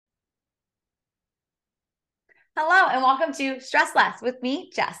Hello and welcome to Stress Less with me,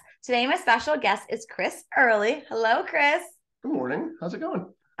 Jess. Today, my special guest is Chris Early. Hello, Chris. Good morning. How's it going?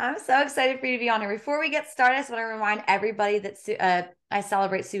 I'm so excited for you to be on here. Before we get started, I just want to remind everybody that I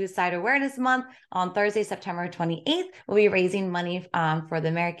celebrate Suicide Awareness Month on Thursday, September 28th. We'll be raising money for the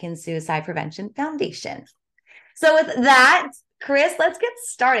American Suicide Prevention Foundation. So with that, Chris, let's get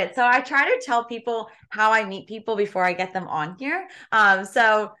started. So I try to tell people how I meet people before I get them on here.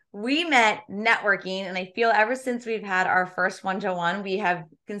 So we met networking, and I feel ever since we've had our first one-to-one, we have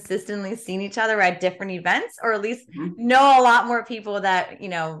consistently seen each other at different events, or at least Mhm. know a lot more people that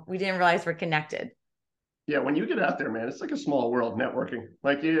we didn't realize were connected. Yeah, when you get out there, man, it's like a small world networking.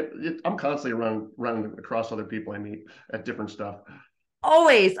 I'm constantly running across other people I meet at different stuff.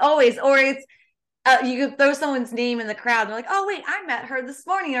 Always, always, or it's you could throw someone's name in the crowd and they're like, oh wait, I met her this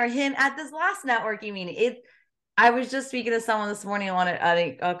morning or him at this last networking meeting. I was just speaking to someone this morning on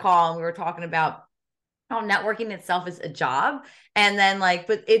a call, and we were talking about how networking itself is a job. And then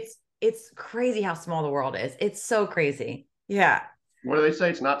but it's crazy how small the world is. It's so crazy. Yeah. What do they say?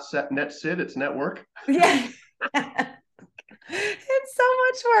 It's not net sid, it's network. Yeah. It's so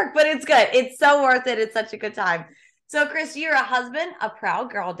much work, but it's good. It's so worth it. It's such a good time. So, Chris, you're a husband, a proud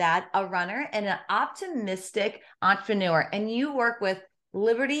girl dad, a runner, and an optimistic entrepreneur. And you work with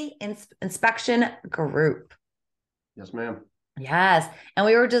Liberty Inspection Group. Yes, ma'am. Yes. And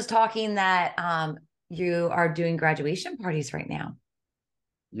we were just talking that you are doing graduation parties right now.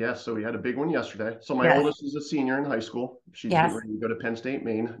 Yes, so we had a big one yesterday. So my Yes. oldest is a senior in high school. She's getting Yes. ready to go to Penn State,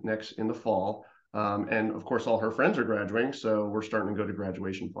 Maine next in the fall. And of course, all her friends are graduating, so we're starting to go to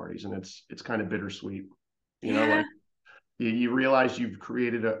graduation parties, and it's kind of bittersweet. You know, Yeah. like you realize you've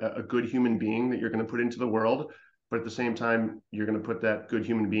created a good human being that you're going to put into the world, but at the same time you're going to put that good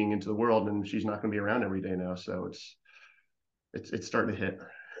human being into the world, and she's not going to be around every day now, so it's starting to hit.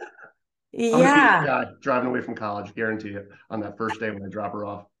 I'm going to be that Yeah. guy driving away from college, guarantee it, on that first day when I drop her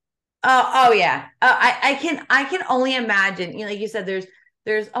off. Oh yeah. I can only imagine. Like you said,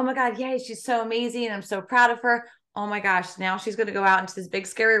 there's oh my God, yay, she's so amazing. I'm so proud of her. Oh my gosh, now she's gonna go out into this big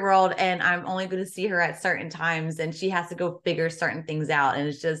scary world, and I'm only gonna see her at certain times, and she has to go figure certain things out. And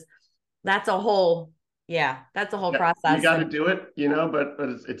it's just that's a whole yeah, that's a whole Yeah, you process. got to And do it, but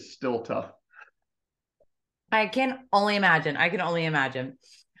it's still tough. I can only imagine. I can only imagine.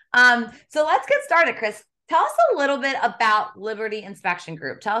 So let's get started, Chris. Tell us a little bit about Liberty Inspection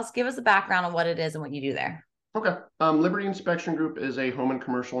Group. Give us a background on what it is and what you do there. Okay. Liberty Inspection Group is a home and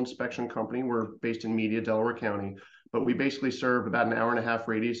commercial inspection company. We're based in Media, Delaware County, but we basically serve about an hour and a half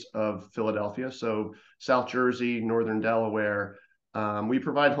radius of Philadelphia. So South Jersey, Northern Delaware. We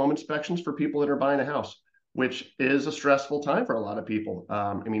provide home inspections for people that are buying a house, which is a stressful time for a lot of people.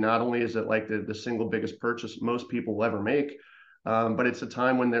 I mean, not only is it like the single biggest purchase most people will ever make, but it's a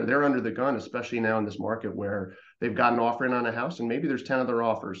time when they're under the gun, especially now in this market where they've got an offer in on a house and maybe there's 10 other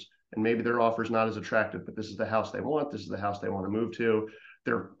offers and maybe their offer is not as attractive, but this is the house they want. This is the house they want to move to.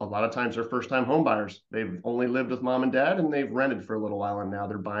 They're a lot of times they're first time home buyers. They've only lived with mom and dad and they've rented for a little while and now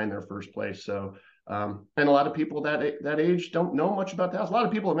they're buying their first place. So, and a lot of people that age don't know much about the house. A lot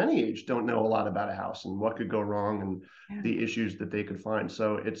of people of any age don't know a lot about a house and what could go wrong and Yeah. the issues that they could find.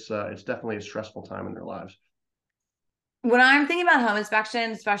 So it's definitely a stressful time in their lives. When I'm thinking about home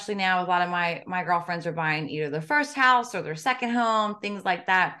inspection, especially now, a lot of my girlfriends are buying either their first house or their second home, things like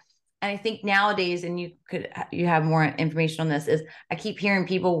that. And I think nowadays, and you have more information on this, is I keep hearing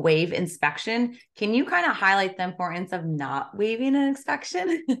people waive inspection. Can you kind of highlight the importance of not waiving an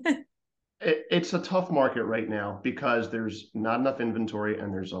inspection? It's a tough market right now because there's not enough inventory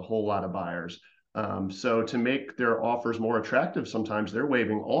and there's a whole lot of buyers. So to make their offers more attractive, sometimes they're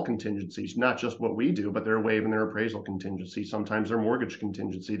waiving all contingencies, not just what we do, but they're waiving their appraisal contingency. Sometimes their mortgage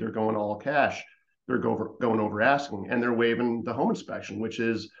contingency, they're going all cash. They're going over asking, and they're waiving the home inspection, which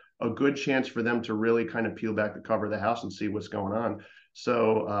is a good chance for them to really kind of peel back the cover of the house and see what's going on.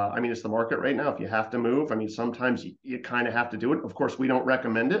 So, I mean, it's the market right now. If you have to move, I mean, sometimes you kind of have to do it. Of course, we don't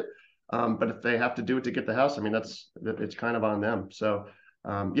recommend it, but if they have to do it to get the house, I mean, it's kind of on them. So,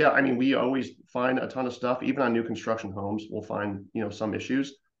 yeah, I mean, we always find a ton of stuff, even on new construction homes, we'll find, some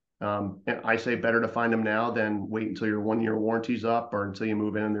issues. And I say better to find them now than wait until your 1 year warranty's up or until you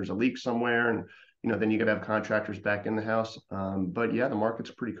move in and there's a leak somewhere. And, then you got to have contractors back in the house. But yeah, the market's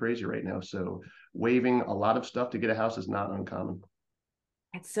pretty crazy right now. So waiving a lot of stuff to get a house is not uncommon.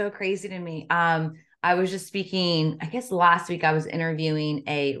 It's so crazy to me. I was just speaking, I guess last week I was interviewing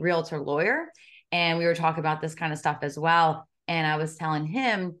a realtor lawyer, and we were talking about this kind of stuff as well. And I was telling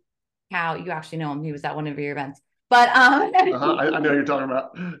him how you actually know him. He was at one of your events. But I know you're talking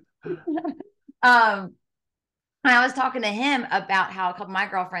about. um I was talking to him about how a couple of my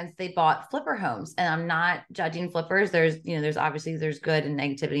girlfriends, they bought flipper homes, and I'm not judging flippers. There's obviously there's good and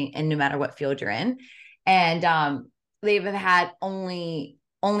negativity and no matter what field you're in. And they've had only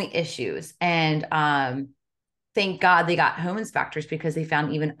issues. And thank God they got home inspectors because they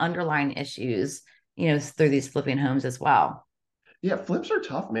found even underlying issues, through these flipping homes as well. Yeah, flips are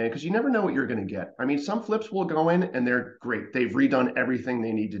tough, man, because you never know what you're going to get. I mean, some flips will go in and they're great. They've redone everything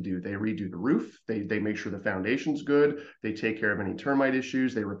they need to do. They redo the roof. They make sure the foundation's good. They take care of any termite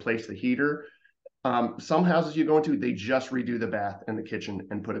issues. They replace the heater. Some houses you go into, they just redo the bath and the kitchen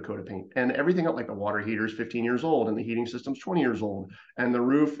and put a coat of paint. And everything else, like the water heater is 15 years old and the heating system's 20 years old. And the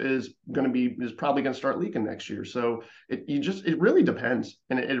roof is probably going to start leaking next year. So it really depends.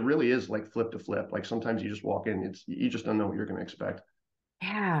 And it really is like flip to flip. Like sometimes you just walk in, you just don't know what you're going to expect.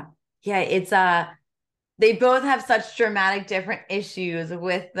 Yeah. Yeah. It's they both have such dramatic different issues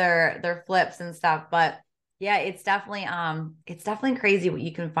with their flips and stuff. But yeah, it's definitely crazy what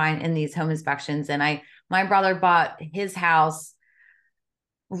you can find in these home inspections. And my brother bought his house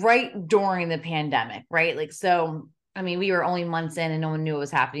right during the pandemic, right? Like, so I mean, we were only months in and no one knew what was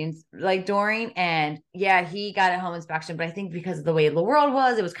happening like during. And yeah, he got a home inspection, but I think because of the way the world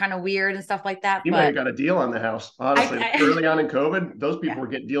was, it was kind of weird and stuff like that. You might But have got a deal on the house. Honestly, early on in COVID, those people yeah. were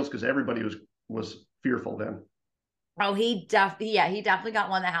getting deals because everybody was fearful then. Oh, he definitely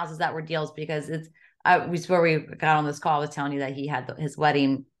got one of the houses that were deals because it's before we got on this call, I was telling you that he had his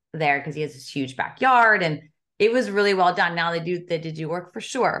wedding there because he has this huge backyard and it was really well done. Now they did do work for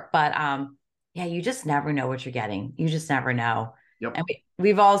sure, but yeah, you just never know what you're getting. You just never know. Yep. And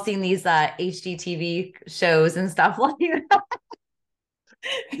we've all seen these HGTV shows and stuff like that.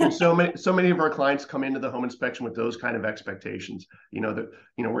 And so many of our clients come into the home inspection with those kind of expectations. We're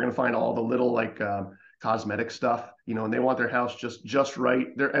going to find all the little like cosmetic stuff, and they want their house just right.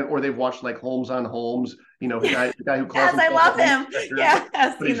 Or they've watched like Homes on Homes. The guy who calls Yes, I himself love a home him. inspector, Yeah,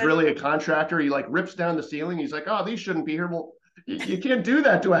 I've but seen he's this. really a contractor. He like rips down the ceiling. He's like, oh, these shouldn't be here. Well, you can't do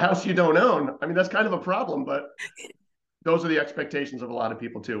that to a house you don't own. I mean, that's kind of a problem, but those are the expectations of a lot of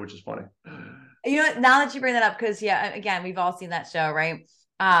people too, which is funny. Now that you bring that up, because yeah, again, we've all seen that show, right?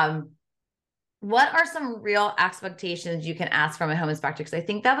 Um, what are some real expectations you can ask from a home inspector? Because I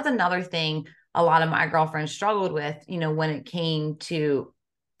think that was another thing a lot of my girlfriends struggled with, when it came to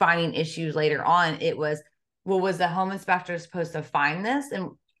finding issues later on. It was, well, was the home inspector supposed to find this?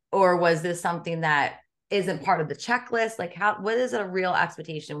 Or was this something that isn't part of the checklist? Like what is a real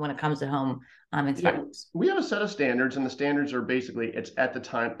expectation when it comes to home Yeah, inspectors? we have a set of standards, and the standards are basically it's at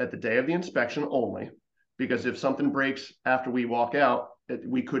the day of the inspection only, because if something breaks after we walk out,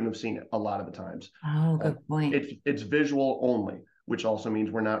 we couldn't have seen it a lot of the times. Oh, Uh, good point. it's visual only, which also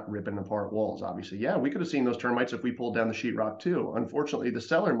means we're not ripping apart walls. Obviously, yeah, we could have seen those termites if we pulled down the sheetrock too. Unfortunately, the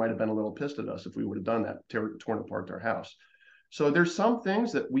seller might have been a little pissed at us if we would have done that, torn apart their house. So there's some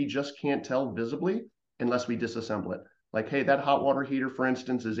things that we just can't tell visibly unless we disassemble it. Like, hey, that hot water heater, for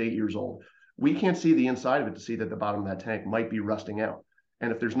instance, is 8 years old. We can't see the inside of it to see that the bottom of that tank might be rusting out.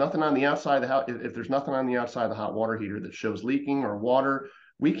 And if there's nothing on the outside of the house, if there's nothing on the outside of the hot water heater that shows leaking or water,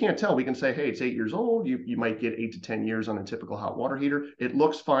 we can't tell. We can say, hey, it's 8 years old. You might get 8 to 10 years on a typical hot water heater. It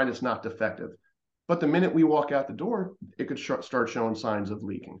looks fine. It's not defective. But the minute we walk out the door, it could start showing signs of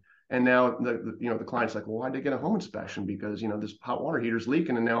leaking. And now the client's like, well, why'd they get a home inspection? Because this hot water heater's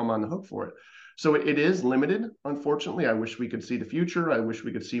leaking, and now I'm on the hook for it. So it is limited, unfortunately. I wish we could see the future. I wish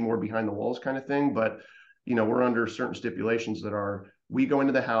we could see more behind the walls kind of thing. But we're under certain stipulations that are we go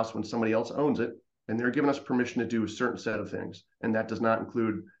into the house when somebody else owns it, and they're giving us permission to do a certain set of things, and that does not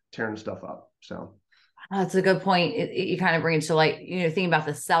include tearing stuff up. So That's a good point. You kind of bring it to like, thinking about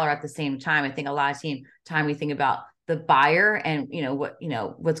the seller at the same time. I think a lot of time we think about the buyer and,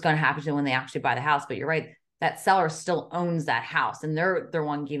 what's going to happen to them when they actually buy the house. But you're right. That seller still owns that house and they're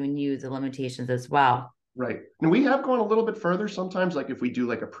one giving you the limitations as well. right. And we have gone a little bit further sometimes, like if we do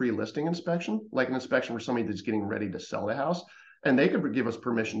like a pre-listing inspection, like an inspection for somebody that's getting ready to sell the house, and they could give us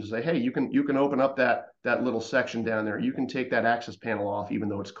permission to say, hey, you can open up that little section down there. You can take that access panel off, even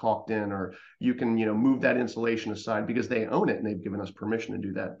though it's caulked in, or you can move that insulation aside because they own it and they've given us permission to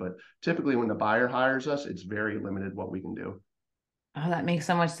do that. But typically, when the buyer hires us, it's very limited what we can do. Oh, that makes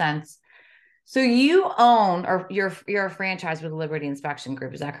so much sense. So you own, or you're a franchise with Liberty Inspection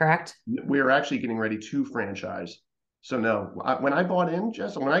Group, is that correct? We are actually getting ready to franchise. So no, when I bought in,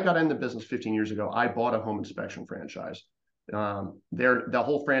 Jess, when I got into business 15 years ago, I bought a home inspection franchise. The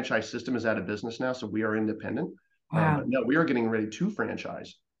whole franchise system is out of business now, so we are independent. Wow. But no, we are getting ready to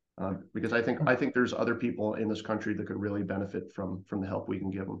franchise because I think there's other people in this country that could really benefit from the help we can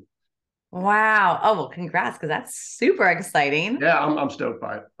give them. Wow. Oh, well, congrats, because that's super exciting. Yeah, I'm stoked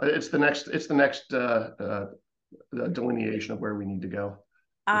by it. It's the next the delineation of where we need to go with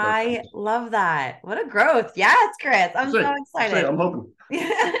our I business. love that. What a growth. Yes, Chris. I'm so We'll see. excited. I'm hoping.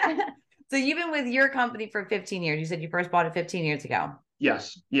 So you've been with your company for 15 years. You said you first bought it 15 years ago.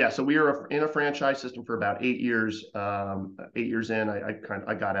 Yes, yeah. So we were in a franchise system for about 8 years. 8 years in,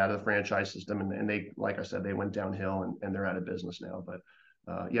 I got out of the franchise system, and they, like I said, they went downhill, and they're out of business now. But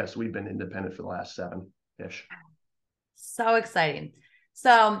yes, we've been independent for the last 7-ish. So exciting.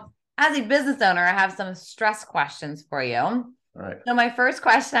 So as a business owner, I have some stress questions for you. All right. So my first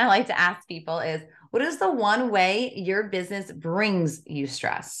question I like to ask people is, what is the one way your business brings you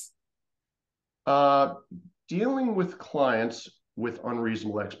stress? Uh, Dealing with clients with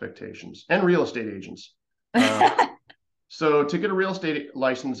unreasonable expectations and real estate agents. So to get a real estate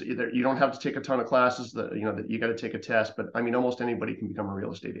license, either you don't have to take a ton of classes that you got to take a test, but I mean, almost anybody can become a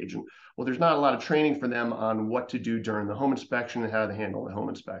real estate agent. Well, there's not a lot of training for them on what to do during the home inspection and how to handle the home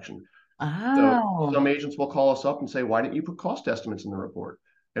inspection. So Oh, some agents will call us up and say, why didn't you put cost estimates in the report?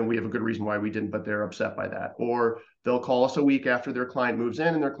 And we have a good reason why we didn't, but they're upset by that. Or they'll call us a week after their client moves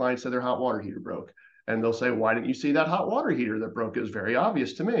in and their client said their hot water heater broke. And they'll say, why didn't you see that hot water heater that broke? It was very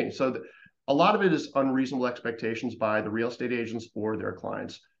obvious to me. So a lot of it is unreasonable expectations by the real estate agents or their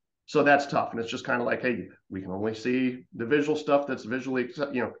clients. So that's tough. And it's just kind of like, hey, we can only see the visual stuff that's visually,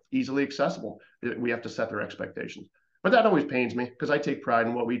 easily accessible. We have to set their expectations. But that always pains me because I take pride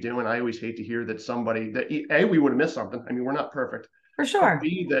in what we do. And I always hate to hear that somebody that A, we would have missed something. I mean, we're not perfect, for but sure.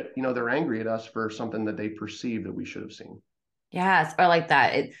 B, that, they're angry at us for something that they perceive that we should have seen. Yes, I like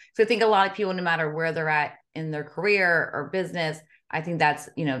that. So I think a lot of people, no matter where they're at in their career or business, I think that's,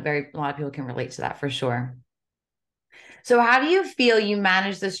 a lot of people can relate to that for sure. So how do you feel you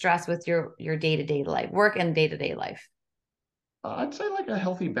manage the stress with your day-to-day life, work and day-to-day life? I'd say like a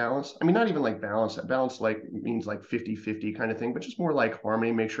healthy balance. I mean, not even like balance. Balance like means like 50-50 kind of thing, but just more like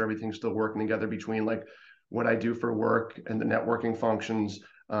harmony, make sure everything's still working together between like what I do for work and the networking functions,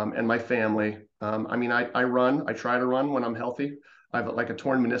 and my family. I mean, I try to run when I'm healthy. I have like a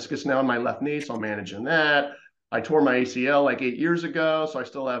torn meniscus now in my left knee, so I'm managing that. I tore my ACL like 8 years ago, so I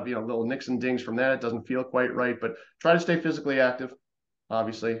still have, little nicks and dings from that. It doesn't feel quite right, but try to stay physically active,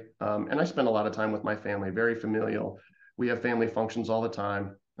 obviously. And I spend a lot of time with my family, very familial. We have family functions all the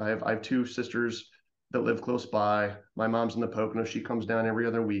time. I have two sisters that live close by. My mom's in the Poconos. She comes down every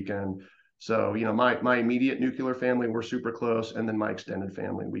other weekend. So, my immediate nuclear family, we're super close. And then my extended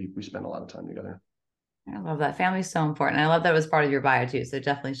family, we spend a lot of time together. I love that. Family's so important. I love that was part of your bio too. So it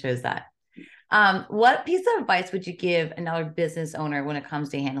definitely shows that. What piece of advice would you give another business owner when it comes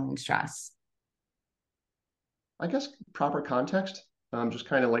to handling stress? I guess proper context, just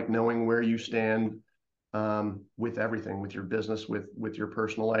kind of like knowing where you stand, with everything, with your business, with your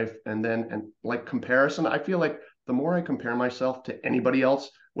personal life, and like comparison. I feel like the more I compare myself to anybody else,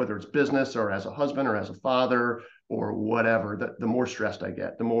 whether it's business or as a husband or as a father or whatever, the more stressed I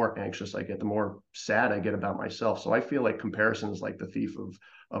get, the more anxious I get, the more sad I get about myself. So I feel like comparison is like the thief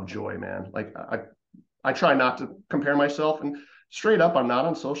of joy, man. Like I try not to compare myself, and straight up, I'm not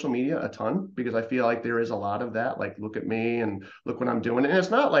on social media a ton because I feel like there is a lot of that. Like, look at me and look what I'm doing. And it's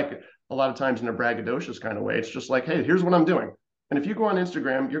not like a lot of times in a braggadocious kind of way. It's just like, hey, here's what I'm doing. And if you go on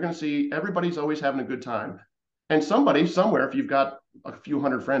Instagram, you're going to see everybody's always having a good time. And somebody somewhere, if you've got a few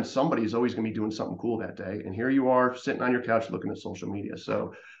hundred friends, somebody's always going to be doing something cool that day. And here you are sitting on your couch looking at social media.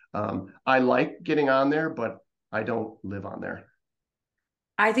 So I like getting on there, but I don't live on there.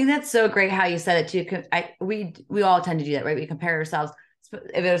 I think that's so great how you said it too. We all tend to do that, right? We compare ourselves.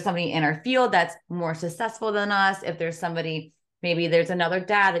 If there's somebody in our field that's more successful than us, if there's somebody, maybe there's another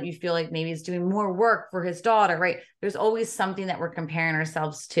dad that you feel like maybe is doing more work for his daughter, right? There's always something that we're comparing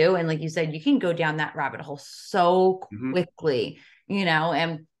ourselves to. And like you said, you can go down that rabbit hole so Mm-hmm. quickly,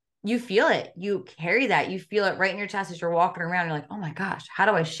 and you feel it. You carry that. You feel it right in your chest as you're walking around. You're like, oh my gosh, how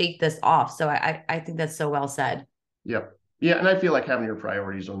do I shake this off? So I think that's so well said. Yep. Yeah, and I feel like having your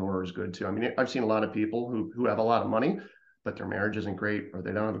priorities in order is good too. I mean, I've seen a lot of people who have a lot of money, but their marriage isn't great, or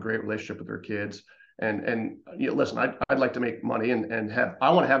they don't have a great relationship with their kids. And listen, I'd like to make money and have, I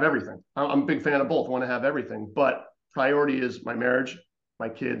want to have everything. I'm a big fan of both. I want to have everything, but priority is my marriage, my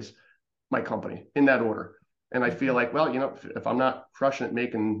kids, my company, in that order. And I feel like, well, if I'm not crushing it,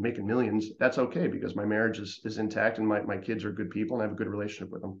 making millions, that's okay because my marriage is intact and my kids are good people and I have a good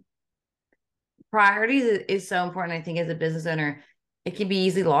relationship with them. Priorities is so important. I think as a business owner, it can be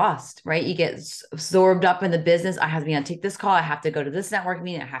easily lost, right? You get absorbed up in the business. I have to be on take this call. I have to go to this network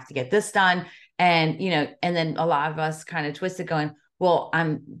meeting. I have to get this done. And, and then a lot of us kind of twist it going, well,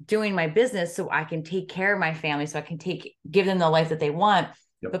 I'm doing my business so I can take care of my family, so I can give them the life that they want.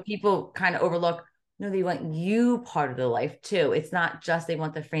 Yep. But people kind of overlook, No, they want you part of the life too. It's not just they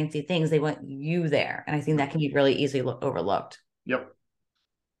want the fancy things, they want you there. And I think that can be really easily overlooked. Yep.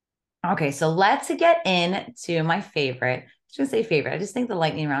 Okay, so let's get into my favorite. I shouldn't say favorite. I just think the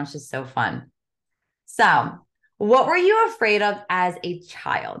lightning round is just so fun. So, what were you afraid of as a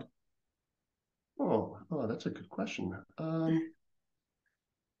child? Oh, that's a good question. I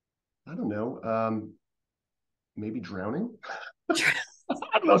don't know. Maybe drowning.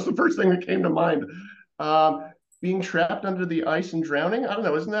 I don't know. It's the first thing that came to mind. Um, Being trapped under the ice and drowning. I don't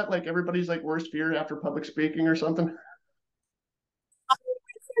know. Isn't that like everybody's like worst fear after public speaking or something?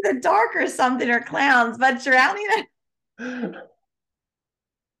 The dark or something or clowns, but drowning. I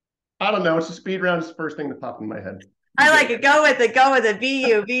don't know. It's a speed round. It's the first thing that popped in my head. I like it. Go with it. Go with it. Be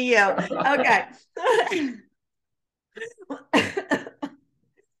you. Be you. Okay.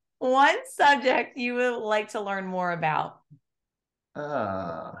 One subject you would like to learn more about?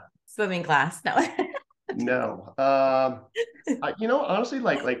 Swimming class. No. No. Honestly,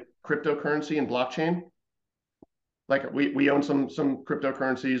 like cryptocurrency and blockchain. Like we own some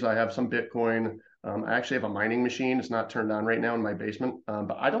cryptocurrencies. I have some Bitcoin. I actually have a mining machine. It's not turned on right now in my basement,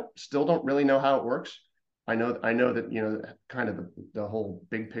 but I don't really know how it works. I know that kind of the whole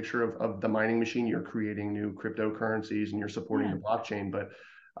big picture of the mining machine. You're creating new cryptocurrencies and you're supporting the blockchain, but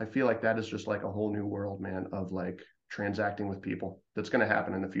I feel like that is just like a whole new world, man, of like transacting with people. That's going to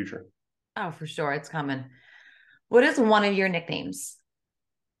happen in the future. Oh, for sure. It's coming. What is one of your nicknames?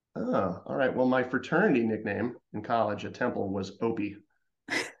 Oh, all right. Well, my fraternity nickname in college at Temple was Opie.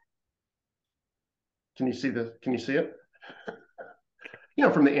 Can you see it?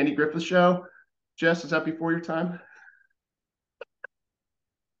 From the Andy Griffith Show. Jess, is that before your time?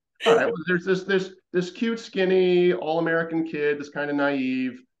 All right. Well, there's this cute, skinny, all-American kid, this kind of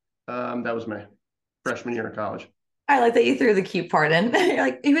naive. That was my freshman year of college. I like that you threw the cute part in. You're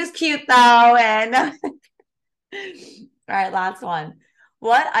like, he was cute though. And all right, last one.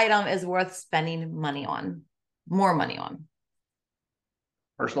 What item is worth spending money on? More money on?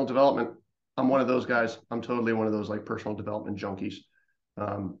 Personal development. I'm one of those guys. I'm totally one of those like personal development junkies.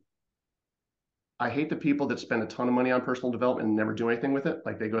 I hate the people that spend a ton of money on personal development and never do anything with it.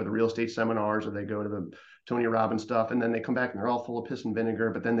 Like they go to the real estate seminars or they go to the Tony Robbins stuff, and then they come back and they're all full of piss and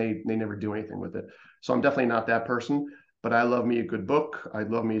vinegar, but then they never do anything with it. So I'm definitely not that person, but I love me a good book. I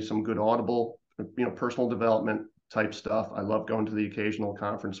love me some good Audible, personal development type stuff. I love going to the occasional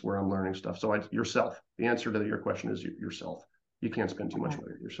conference where I'm learning stuff. So yourself, the answer to your question is yourself. You can't spend too much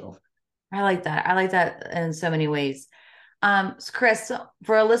money on yourself. I like that. I like that in so many ways. So Chris,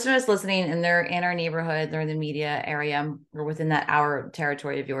 for our listeners listening and they're in our neighborhood, they're in the media area or within that hour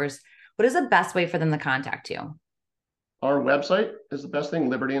territory of yours, what is the best way for them to contact you? Our website is the best thing,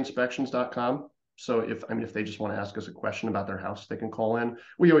 libertyinspections.com. So if they just want to ask us a question about their house, they can call in.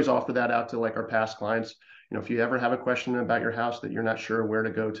 We always offer that out to like our past clients. If you ever have a question about your house that you're not sure where to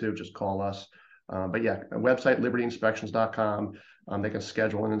go to, just call us. But yeah, website, libertyinspections.com. They can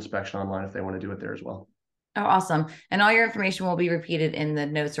schedule an inspection online if they want to do it there as well. Oh, awesome. And all your information will be repeated in the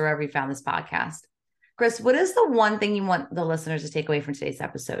notes or wherever you found this podcast. Chris, what is the one thing you want the listeners to take away from today's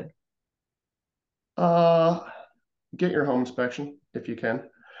episode? Get your home inspection if you can.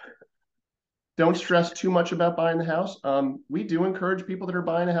 Don't stress too much about buying the house. We do encourage people that are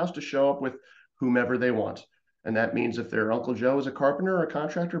buying a house to show up with whomever they want. And that means if their Uncle Joe is a carpenter or a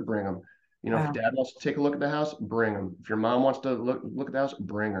contractor, bring them. If dad wants to take a look at the house, bring them. If your mom wants to look at the house,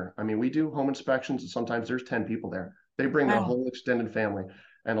 bring her. I mean, we do home inspections and sometimes there's 10 people there. They bring their whole extended family.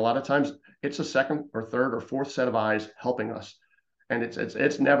 And a lot of times it's a second or third or fourth set of eyes helping us. And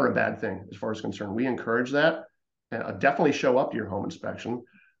it's never a bad thing as far as concerned. We encourage that. Definitely show up to your home inspection.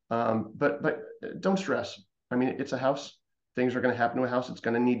 But don't stress. I mean, it's a house. Things are going to happen to a house. It's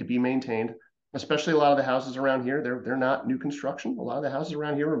going to need to be maintained. Especially a lot of the houses around here, they're not new construction. A lot of the houses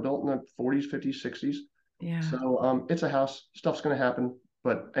around here were built in the 40s, 50s, 60s. Yeah. So it's a house. Stuff's going to happen,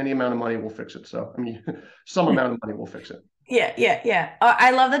 but any amount of money will fix it. So I mean, some amount of money will fix it. Yeah.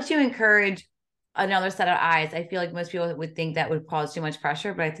 I love that you encourage another set of eyes. I feel like most people would think that would cause too much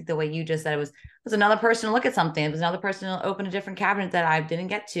pressure, but I think the way you just said it was another person to look at something. It was another person to open a different cabinet that I didn't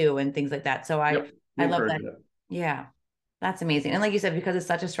get to and things like that. So I love that. Yeah. That's amazing. And like you said, because it's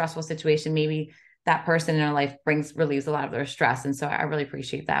such a stressful situation, maybe that person in our life relieves a lot of their stress. And so I really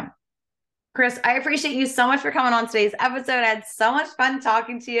appreciate that. Chris, I appreciate you so much for coming on today's episode. I had so much fun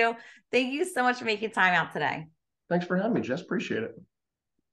talking to you. Thank you so much for making time out today. Thanks for having me, Jess. Appreciate it.